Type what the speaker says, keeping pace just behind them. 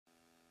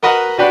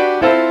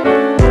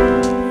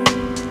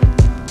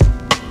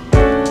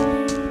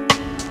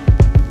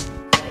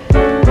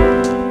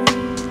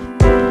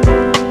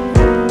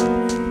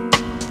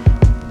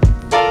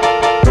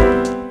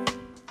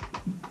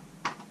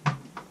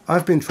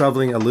been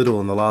traveling a little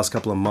in the last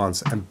couple of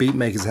months, and beat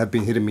makers have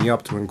been hitting me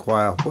up to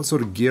inquire what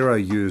sort of gear I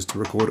use to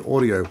record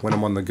audio when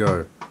I'm on the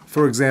go.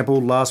 For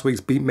example, last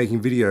week's beat making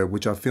video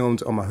which I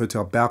filmed on my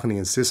hotel balcony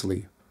in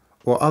Sicily,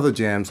 or other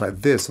jams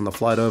like this on the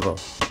flight over.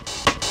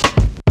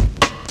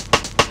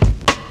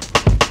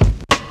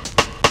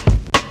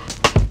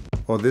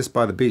 Or this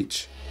by the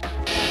beach.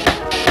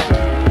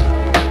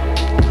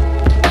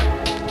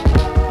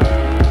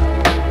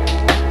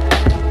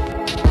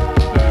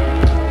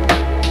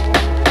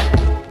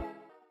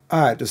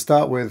 Alright, to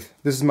start with,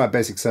 this is my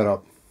basic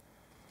setup.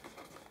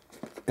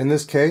 In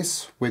this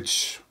case,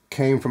 which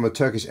came from a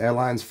Turkish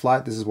Airlines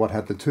flight, this is what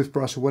had the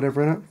toothbrush or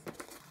whatever in it.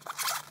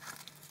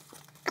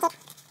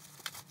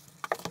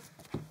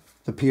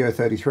 The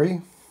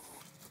PO-33.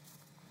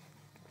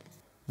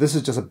 This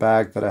is just a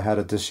bag that I had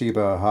a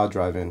Toshiba hard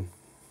drive in.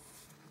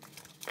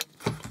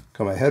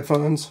 Got my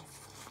headphones.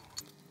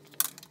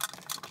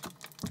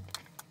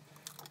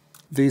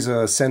 These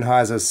are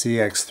Sennheiser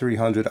CX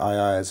 300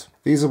 IIs.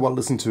 These are what I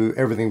listen to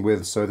everything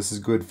with, so this is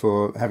good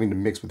for having to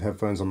mix with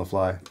headphones on the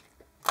fly.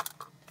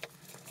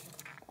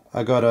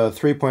 I got a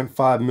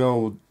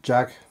 3.5mm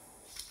jack,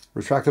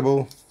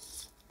 retractable.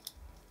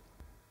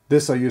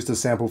 This I use to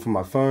sample from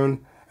my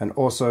phone and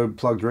also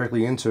plug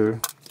directly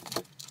into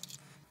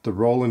the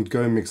Roland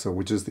GO mixer,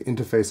 which is the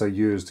interface I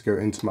use to go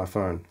into my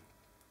phone.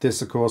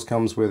 This of course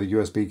comes with a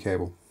USB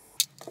cable.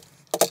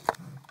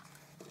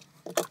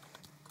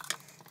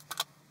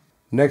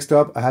 Next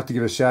up, I have to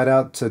give a shout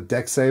out to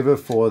Decksaver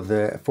for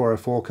the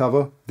 404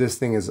 cover. This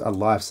thing is a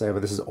lifesaver.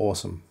 This is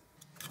awesome.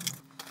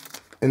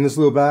 In this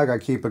little bag, I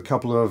keep a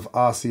couple of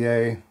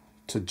RCA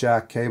to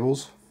jack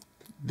cables.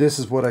 This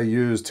is what I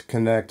use to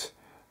connect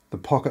the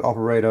pocket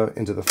operator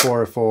into the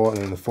 404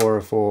 and then the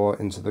 404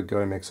 into the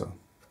Go mixer.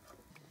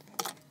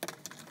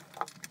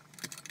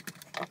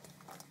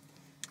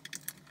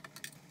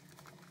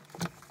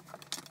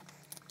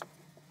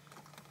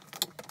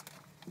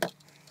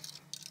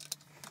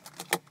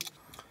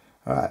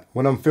 Alright,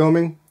 when I'm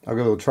filming, I've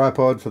got a little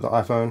tripod for the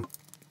iPhone,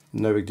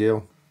 no big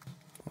deal.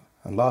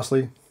 And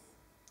lastly,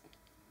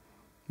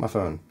 my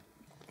phone.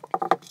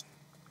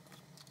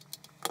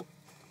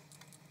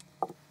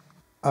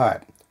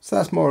 Alright, so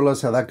that's more or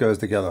less how that goes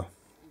together.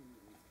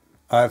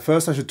 Alright,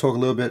 first I should talk a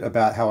little bit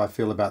about how I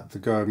feel about the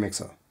Go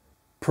mixer.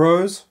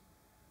 Pros,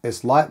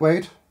 it's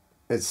lightweight,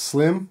 it's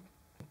slim,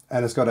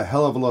 and it's got a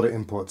hell of a lot of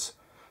inputs.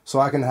 So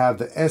I can have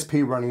the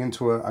SP running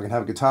into it, I can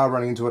have a guitar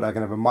running into it, I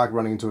can have a mic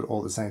running into it all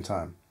at the same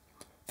time.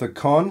 The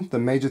con, the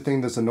major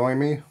thing that's annoying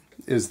me,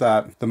 is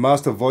that the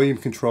master volume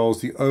controls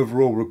the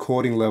overall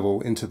recording level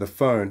into the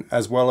phone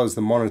as well as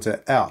the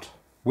monitor out,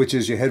 which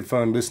is your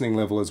headphone listening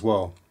level as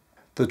well.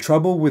 The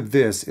trouble with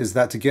this is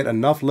that to get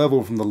enough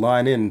level from the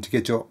line in to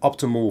get your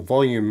optimal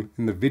volume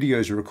in the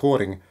videos you're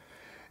recording,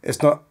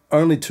 it's not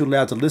only too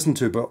loud to listen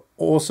to but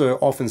also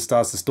often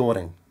starts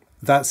distorting.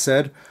 That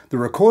said, the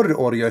recorded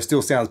audio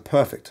still sounds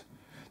perfect.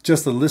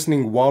 Just the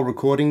listening while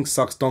recording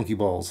sucks donkey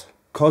balls.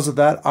 Because of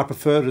that, I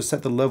prefer to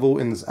set the level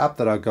in this app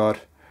that I got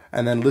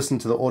and then listen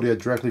to the audio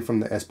directly from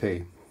the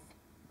SP.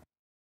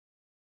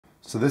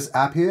 So this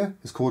app here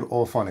is called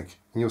Auphonic,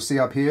 and you'll see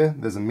up here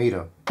there's a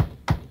meter.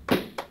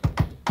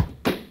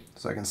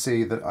 So I can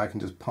see that I can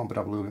just pump it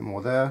up a little bit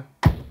more there.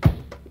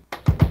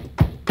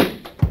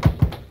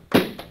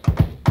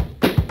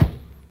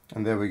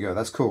 And there we go,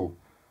 that's cool.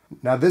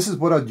 Now this is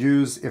what I'd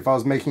use if I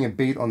was making a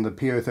beat on the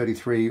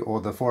PO-33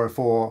 or the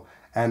 404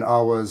 and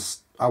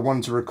I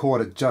wanted to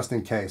record it just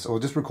in case, or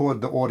just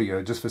record the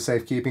audio just for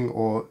safekeeping,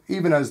 or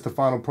even as the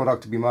final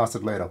product to be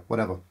mastered later,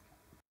 whatever.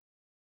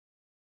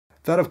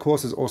 That of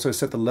course is also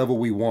set the level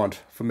we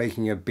want for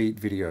making a beat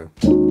video.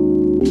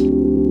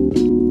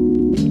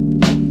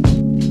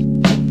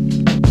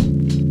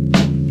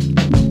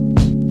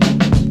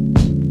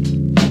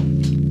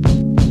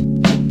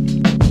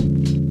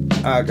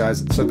 Alright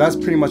guys, so that's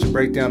pretty much a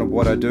breakdown of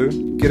what I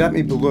do. Get at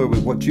me below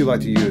with what you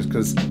like to use,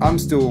 because I'm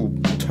still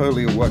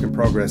totally a work in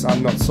progress.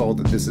 I'm not sold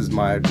that this is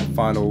my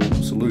final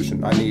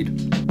solution. I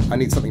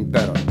need something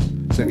better.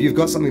 So if you've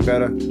got something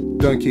better,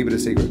 don't keep it a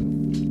secret.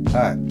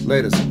 Alright,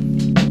 laters.